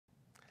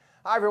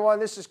Hi everyone,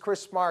 this is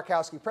Chris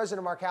Markowski,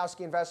 president of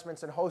Markowski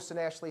Investments and host of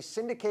the nationally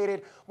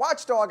syndicated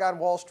Watchdog on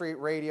Wall Street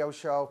radio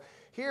show,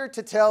 here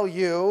to tell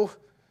you,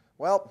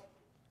 well,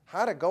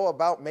 how to go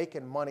about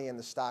making money in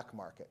the stock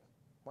market.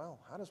 Well,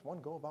 how does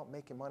one go about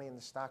making money in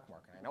the stock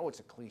market? I know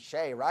it's a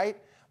cliche, right?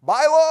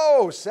 Buy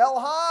low, sell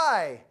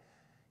high.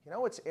 You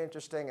know what's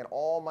interesting in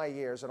all my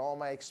years and all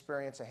my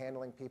experience of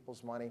handling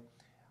people's money?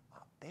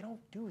 They don't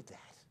do that.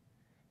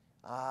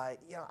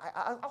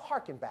 I'll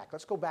harken back.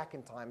 Let's go back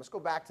in time. Let's go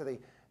back to the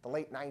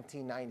late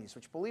 1990s,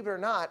 which, believe it or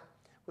not,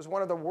 was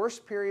one of the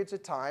worst periods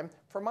of time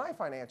for my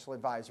financial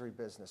advisory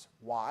business.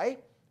 Why?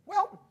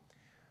 Well,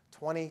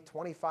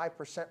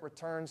 20–25%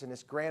 returns in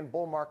this grand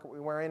bull market we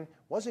were in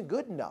wasn't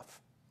good enough.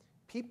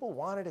 People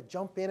wanted to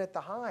jump in at the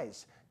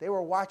highs. They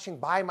were watching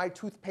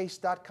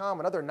buymytoothpaste.com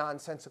and other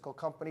nonsensical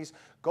companies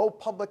go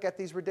public at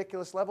these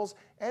ridiculous levels,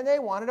 and they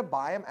wanted to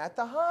buy them at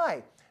the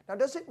high. Now,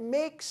 does it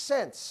make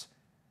sense?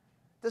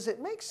 Does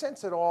it make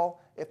sense at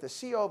all if the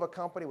CEO of a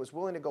company was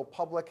willing to go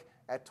public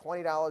at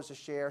 $20 a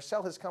share,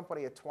 sell his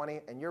company at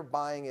 $20, and you're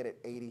buying it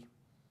at $80?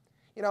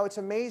 You know, it's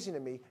amazing to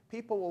me.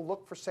 People will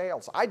look for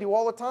sales. I do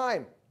all the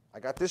time.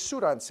 I got this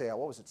suit on sale.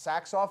 What was it?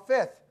 Saks off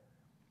Fifth.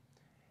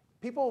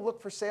 People will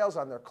look for sales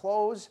on their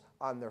clothes,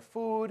 on their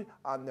food,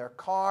 on their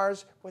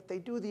cars, but they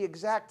do the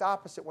exact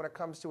opposite when it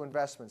comes to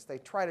investments. They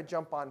try to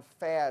jump on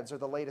fads or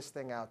the latest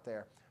thing out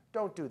there.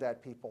 Don't do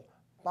that, people.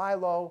 Buy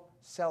low,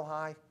 sell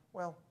high.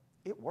 Well,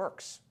 it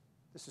works.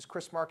 This is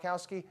Chris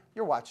Markowski,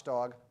 your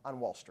watchdog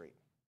on Wall Street.